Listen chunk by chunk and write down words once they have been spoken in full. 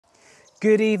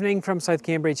Good evening from South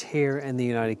Cambridge here in the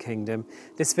United Kingdom.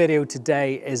 This video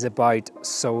today is about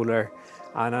solar,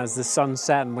 and as the sun's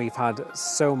setting, we've had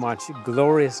so much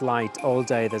glorious light all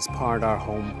day that's powered our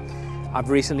home. I've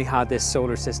recently had this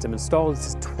solar system installed.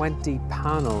 It's a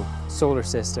 20-panel solar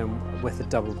system with a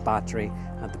double battery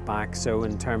at the back. So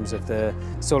in terms of the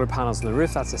solar panels on the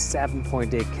roof, that's a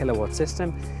 7.8 kilowatt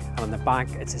system, and on the back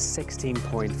it's a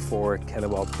 16.4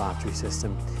 kilowatt battery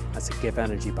system. That's a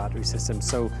Givenergy battery system.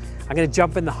 So I'm going to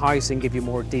jump in the house and give you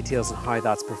more details on how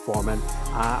that's performing,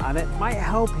 and it might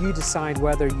help you decide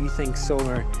whether you think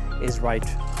solar is right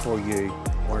for you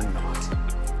or not.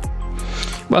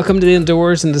 Welcome to the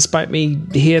indoors, and despite me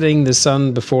hating the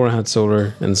sun before I had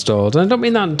solar installed, and I don't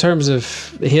mean that in terms of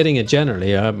hating it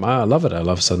generally, I love it, I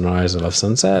love sunrise, I love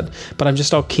sunset, but I'm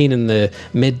just not keen in the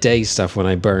midday stuff when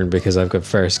I burn because I've got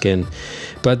fair skin.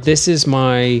 But this is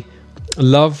my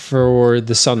love for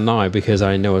the sun now because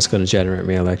I know it's going to generate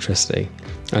me electricity,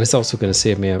 and it's also going to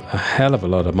save me a hell of a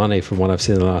lot of money from what I've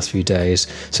seen in the last few days.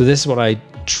 So this is what I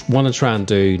want to try and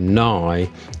do now,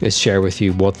 is share with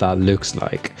you what that looks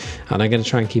like, and I'm going to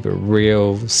try and keep it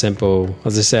real simple.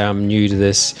 As I say, I'm new to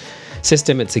this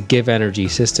system. It's a Givenergy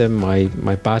system. My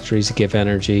battery's a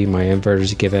Givenergy, my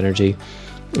inverter's a Givenergy.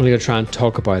 I'm going to try and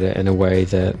talk about it in a way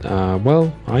that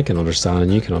well, I can understand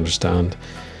and you can understand.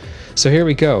 So here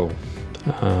we go.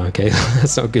 Okay,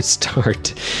 that's not a good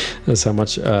start. That's how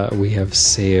much we have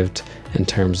saved in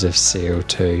terms of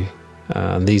CO2,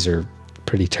 and these are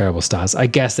pretty terrible stats. I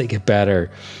guess they get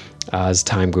better as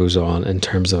time goes on in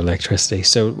terms of electricity.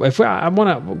 So if I'm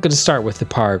going to start with the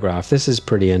power graph. This is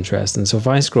pretty interesting. So if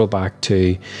I scroll back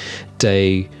to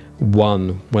day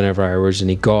one, whenever I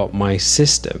originally got my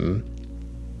system,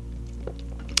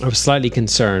 I was slightly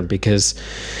concerned because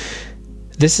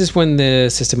this is when the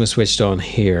system was switched on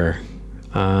here,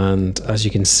 and as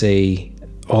you can see,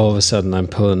 all of a sudden I'm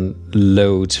pulling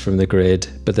loads from the grid,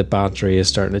 but the battery is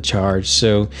starting to charge.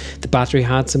 So the battery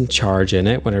had some charge in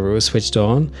it whenever it was switched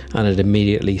on, and it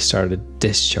immediately started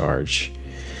discharge,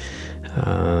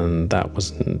 and that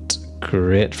wasn't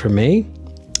great for me,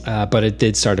 but it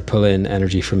did start to pull in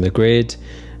energy from the grid,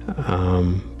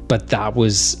 but that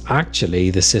was actually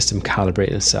the system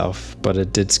calibrating itself. But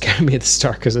it did scare me at the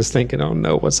start because I was thinking, oh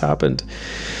no, what's happened?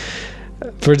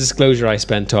 For disclosure, I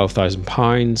spent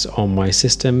 £12,000 on my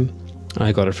system.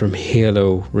 I got it from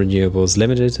Halo Renewables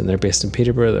Limited, and they're based in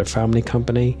Peterborough. They're a family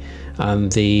company,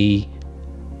 and the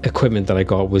equipment that I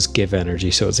got was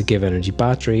Givenergy. So it's a Givenergy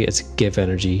battery, it's a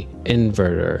Givenergy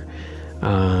inverter,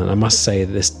 and I must say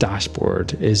that this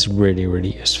dashboard is really,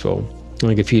 really useful.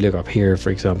 Like if you look up here,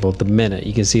 for example, at the minute,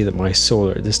 you can see that my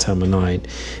solar at this time of night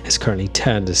is currently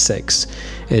 10 to 6.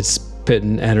 It's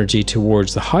putting energy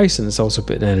towards the house, and it's also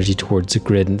putting energy towards the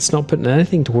grid, and it's not putting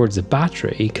anything towards the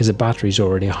battery because the battery is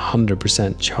already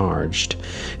 100% charged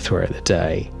throughout the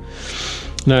day.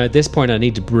 Now at this point I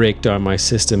need to break down my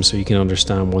system so you can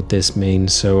understand what this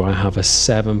means. So I have a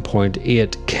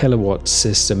 7.8 kilowatt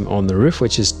system on the roof,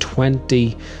 which is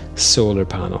 20 solar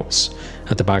panels.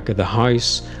 At the back of the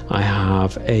house I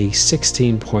have a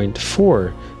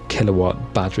 16.4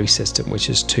 kilowatt battery system, which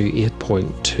is two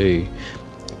 8.2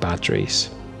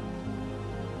 batteries.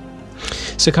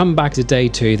 So coming back to day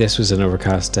two, this was an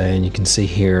overcast day, and you can see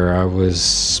here I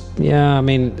was, I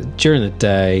mean, during the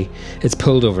day it's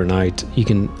pulled overnight. You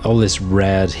can, all this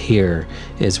red here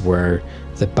is where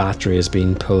the battery has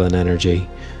been pulling energy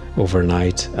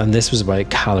overnight, and this was about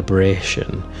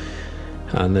calibration,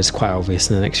 and it's quite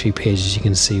obvious in the next few pages. You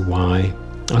can see why.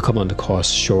 I'll come on to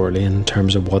cost shortly in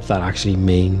terms of what that actually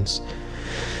means.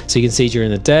 So you can see during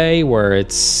the day where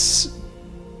it's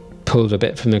pulled a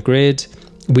bit from the grid.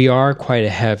 We are quite a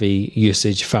heavy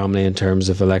usage family in terms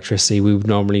of electricity. We would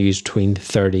normally use between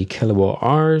 30 kilowatt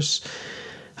hours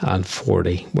and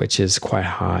 40, which is quite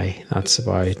high. That's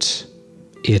about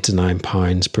 £8 to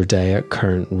 £9 per day at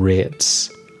current rates.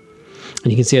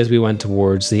 And you can see as we went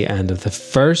towards the end of the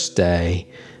first day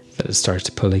that it starts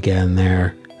to pull again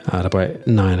there at about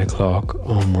 9 o'clock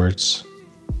onwards.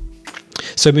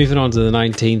 So moving on to the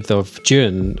 19th of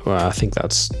June, well, I think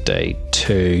that's day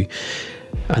two,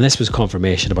 and this was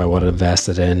confirmation about what I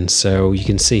invested in. So you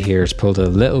can see here it's pulled a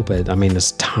little bit, I mean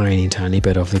this tiny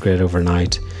bit off the grid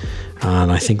overnight,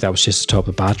 and I think that was just to top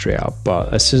the battery up.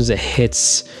 But as soon as it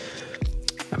hits,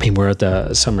 I mean we're at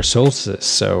the summer solstice,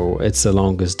 so it's the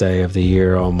longest day of the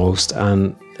year almost,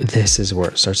 and this is where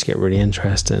it starts to get really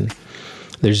interesting.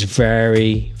 There's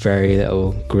very, very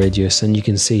little grid use, and you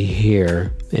can see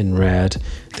here in red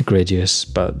the grid use,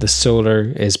 but the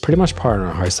solar is pretty much powering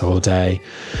our house the whole day.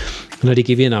 Now, to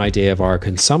give you an idea of our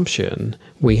consumption,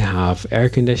 we have air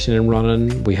conditioning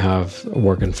running, we have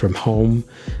working from home.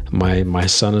 My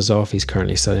son is off, he's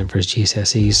currently studying for his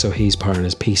GCSEs, so he's powering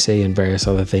his PC and various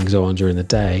other things on during the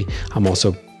day. I'm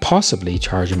also possibly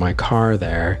charging my car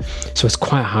there, so it's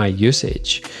quite high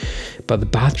usage, but the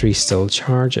battery's still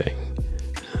charging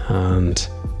and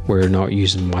we're not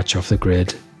using much off the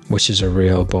grid, which is a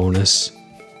real bonus.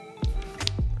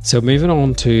 So moving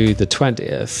on to the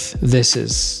 20th, this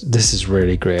is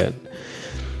really great.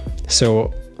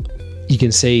 So you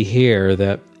can see here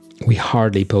that we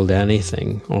hardly pulled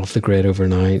anything off the grid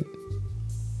overnight.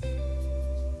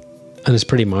 And it's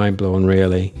pretty mind-blowing,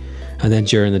 really. And then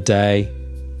during the day,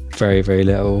 very, very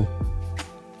little.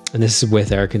 And this is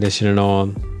with air conditioning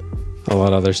on, a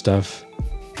lot of other stuff.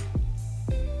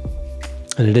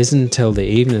 And it isn't until the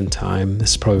evening time,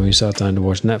 this is probably when we sat down to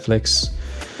watch Netflix,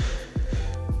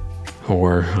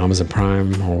 or Amazon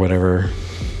Prime, or whatever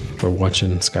we're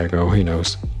watching, Sky Go, who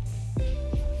knows.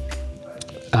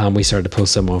 We started to pull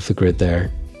some off the grid there,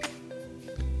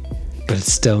 but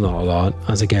it's still not a lot.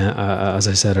 As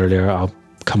I said earlier, I'll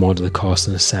come on to the cost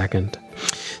in a second.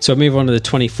 So I move on to the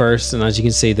 21st, and as you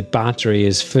can see, the battery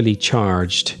is fully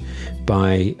charged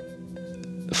by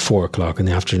 4 o'clock in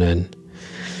the afternoon.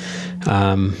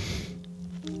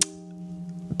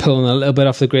 Pulling a little bit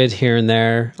off the grid here and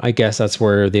there. I guess that's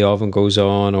where the oven goes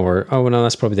on, or oh no,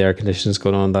 that's probably the air conditioning's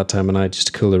going on that time of night just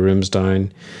to cool the rooms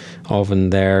down.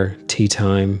 Oven there, tea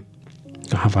time,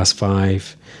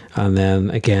 5:30, and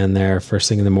then again there first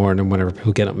thing in the morning whenever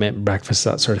people get up, make breakfast,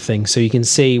 that sort of thing. So you can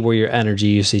see where your energy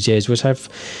usage is, which I've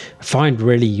found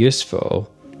really useful.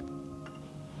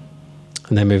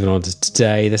 And then moving on to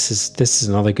today, this is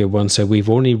another good one. So we've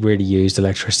only really used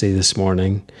electricity this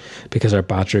morning because our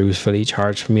battery was fully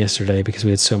charged from yesterday because we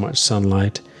had so much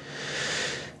sunlight.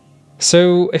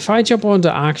 So if I jump on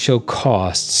to actual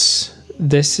costs,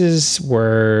 this is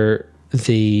where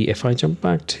if I jump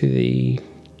back to the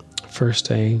first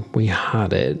day we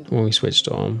had it when we switched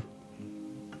on.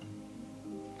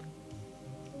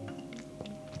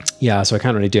 Yeah, so I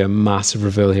can't really do a massive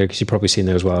reveal here because you've probably seen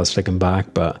there as well as flicking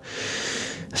back, but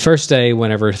the first day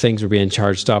whenever things were being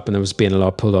charged up and there was being a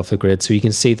lot pulled off the grid, so you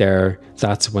can see there,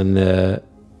 that's when the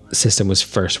system was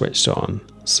first switched on.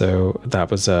 So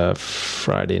that was a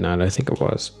Friday night, I think it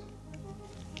was.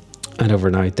 And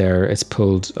overnight there, it's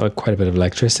pulled quite a bit of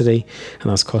electricity, and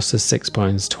that's cost us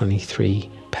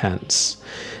 £6.23.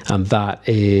 And that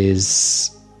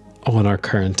is on our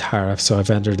current tariff. So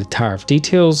I've entered the tariff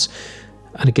details,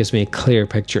 and it gives me a clear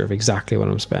picture of exactly what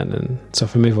I'm spending. So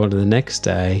if I move on to the next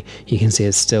day, you can see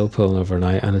it's still pulling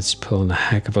overnight, and it's pulling a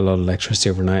heck of a lot of electricity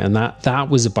overnight. And that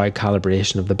was about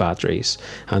calibration of the batteries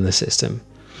and the system.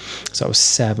 So it was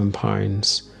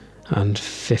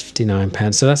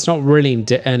 £7.59. So that's not really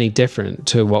any different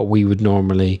to what we would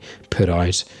normally put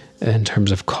out in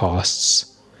terms of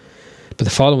costs. But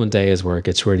the following day is where it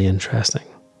gets really interesting.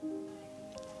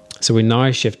 So we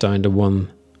now shift down to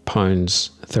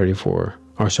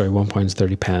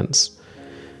 £1.30.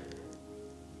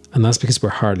 And that's because we're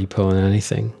hardly pulling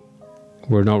anything.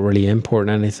 We're not really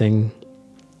importing anything.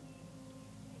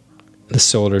 The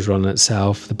solar's running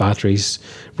itself. The batteries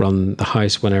run the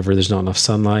house whenever there's not enough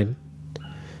sunlight.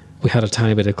 We had a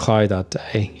tiny bit of cloud that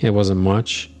day. It wasn't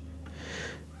much.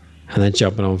 And then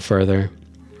jumping on further,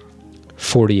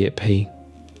 48p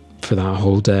for that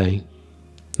whole day.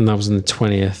 And that was on the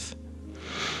 20th.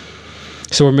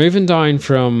 So we're moving down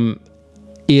from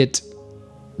 £8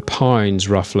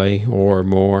 roughly, or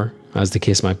more, as the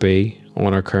case might be,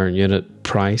 on our current unit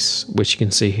price, which you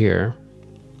can see here,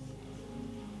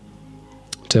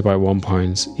 to about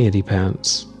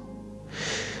 £1.80.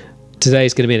 Today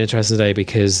is going to be an interesting day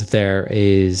because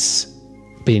there's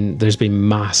been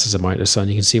massive amount of sun.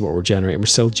 You can see what we're generating. We're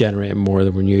still generating more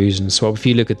than we're using. So if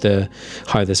you look at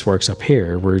how this works up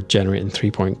here, we're generating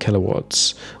 3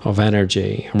 kilowatts of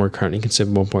energy, and we're currently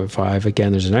consuming 1.5.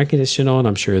 Again, there's an air conditioner on.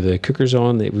 I'm sure the cooker's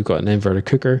on. We've got an inverter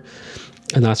cooker,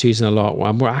 and that's using a lot.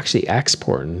 And we're actually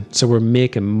exporting, so we're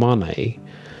making money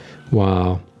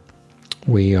while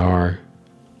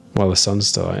the sun's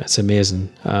still out. It's amazing.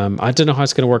 I don't know how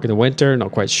it's going to work in the winter,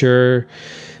 not quite sure,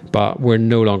 but we're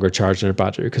no longer charging our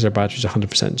battery because our battery's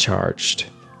 100% charged.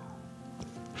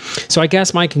 So I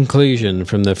guess my conclusion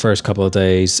from the first couple of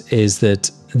days is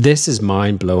that this is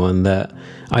mind-blowing that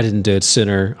I didn't do it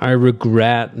sooner. I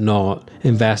regret not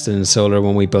investing in solar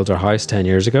when we built our house 10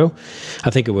 years ago.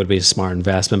 I think it would be a smart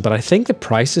investment, but I think the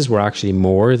prices were actually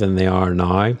more than they are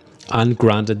now. And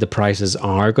granted, the prices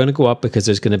are going to go up because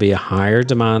there's going to be a higher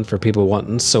demand for people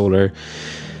wanting solar.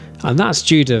 And that's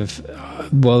due to,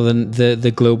 well,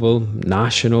 the global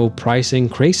national price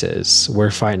increases.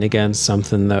 We're fighting against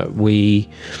something that we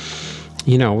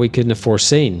couldn't have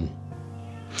foreseen.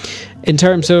 In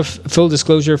terms of full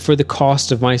disclosure, for the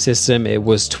cost of my system, it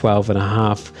was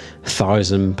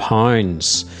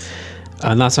 £12,500.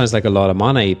 And that sounds like a lot of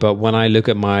money, but when I look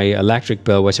at my electric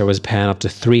bill, which I was paying up to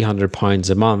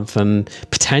 £300 a month, and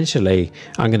potentially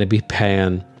I'm going to be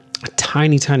paying a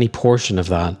tiny portion of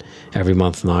that every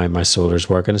month now my solar's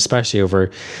working, especially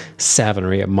over 7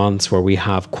 or 8 months where we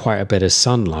have quite a bit of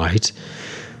sunlight.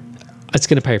 It's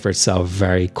going to pay for itself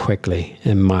very quickly,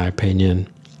 in my opinion.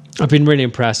 I've been really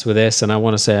impressed with this, and I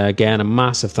want to say again a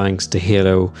massive thanks to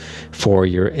Halo for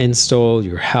your install,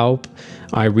 your help.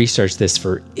 I researched this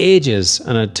for ages,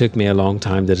 and it took me a long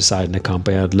time to decide on a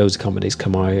company. I had loads of companies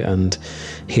come out, and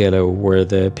Halo were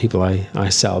the people I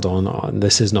settled on.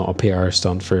 This is not a PR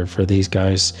stunt for these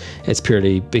guys. It's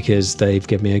purely because they've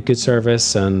given me a good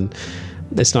service, and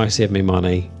it's now saved me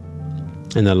money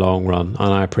in the long run,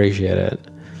 and I appreciate it.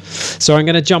 So I'm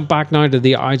going to jump back now to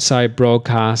the outside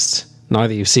broadcast, now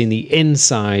that you've seen the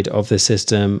inside of the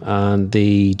system and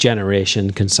the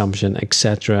generation, consumption,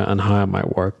 etc., and how it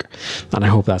might work. And I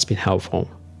hope that's been helpful.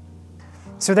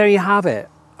 So there you have it.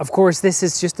 Of course, this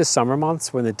is just the summer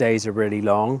months when the days are really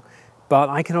long, but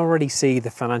I can already see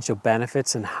the financial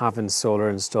benefits in having solar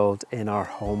installed in our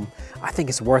home. I think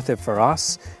it's worth it for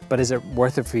us, but is it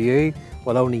worth it for you?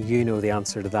 Well, only you know the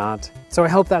answer to that. So I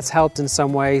hope that's helped in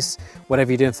some ways.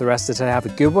 Whatever you're doing for the rest of the day, have a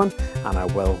good one, and I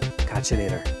will catch you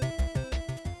later.